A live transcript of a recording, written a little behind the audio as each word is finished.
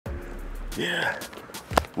Yeah.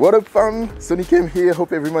 What up, fam? Sonikem here.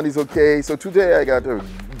 Hope everyone is okay. So today I got a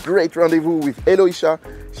great rendezvous with Eloisha.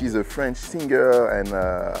 She's a French singer and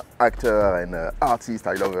actor and artist.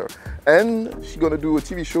 I love her. And she's gonna do a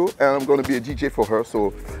TV show and I'm gonna be a DJ for her.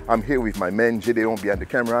 So I'm here with my man Gédéon behind the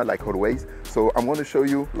camera, like always. So I'm gonna show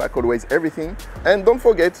you, like always, everything. And don't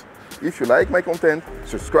forget, if you like my content,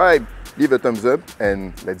 subscribe, leave a thumbs up,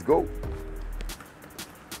 and let's go.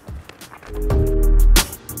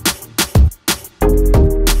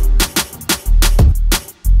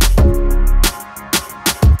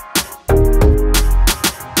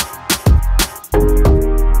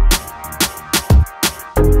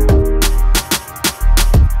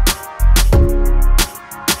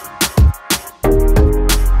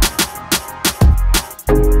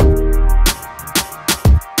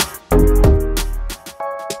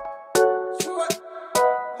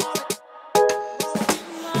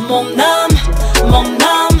 Mon âme, mon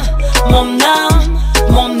âme, mon âme,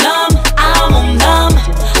 mon âme, ah mon âme,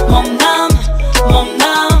 mon âme, mon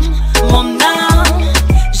âme, mon âme.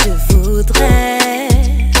 Je voudrais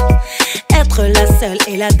être la seule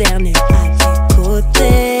et la dernière à tes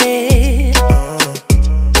côtés.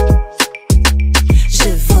 Je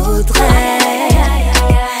voudrais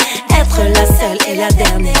être la seule et la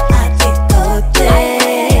dernière à tes côtés.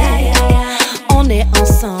 On est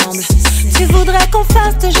ensemble. Tu voudrais qu'on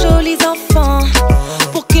fasse de jolis enfants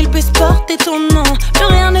pour qu'ils puissent porter ton nom. Plus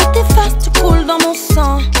rien ne t'efface, tu coules dans mon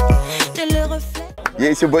sang. T'es le reflet. Yeah,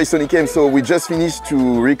 it's your boy Sonikem. So we just finished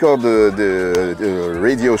to record the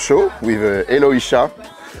radio show with Eloisha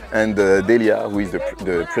and Delia, who is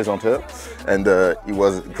the presenter. And it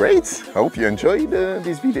was great. I hope you enjoyed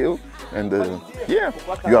this video. And yeah,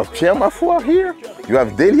 you have Pierre Mafoy here, you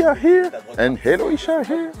have Delia here, and Eloisha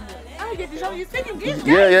here.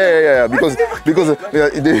 Yeah. Because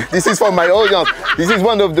this is for my audience. This is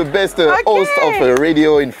one of the best hosts of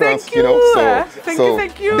radio in France. Thank you. You know.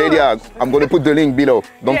 Thank you. Delia, I'm gonna put the link below.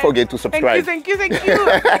 Don't forget to subscribe. Thank you. Thank you.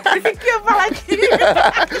 On parle à qui?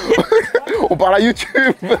 On parle à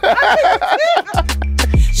YouTube.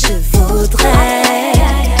 Je voudrais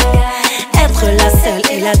être la seule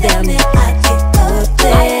et la dernière à tes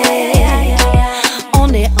côtés.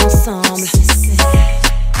 On est ensemble.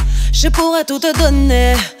 Je pourrais tout te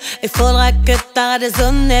donner, il faudra que t'arrêtes des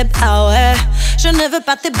honnêtes, ah ouais. Je ne veux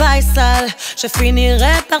pas tes bails sales, je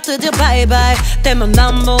finirai par te dire bye bye. T'es mon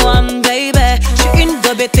number one baby, j'suis une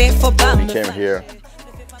gobette, faut pas me... We came here,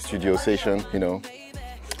 studio session, you know.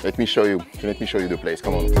 Let me show you the place,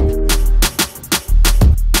 come on.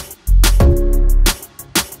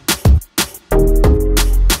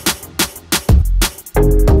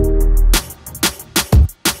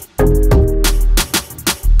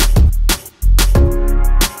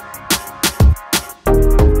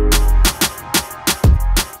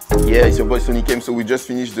 Yeah, it's your boy Sonikem. So we just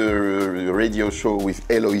finished the radio show with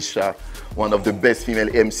Eloisha, one of the best female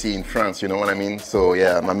MC in France, you know what I mean? So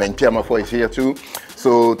yeah, my man Pierre Mafoy is here too.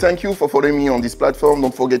 So thank you for following me on this platform.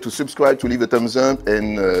 Don't forget to subscribe, to leave a thumbs up,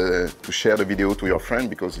 and to share the video to your friend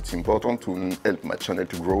because it's important to help my channel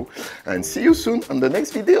to grow. And see you soon on the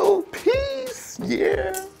next video. Peace!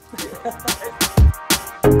 Yeah!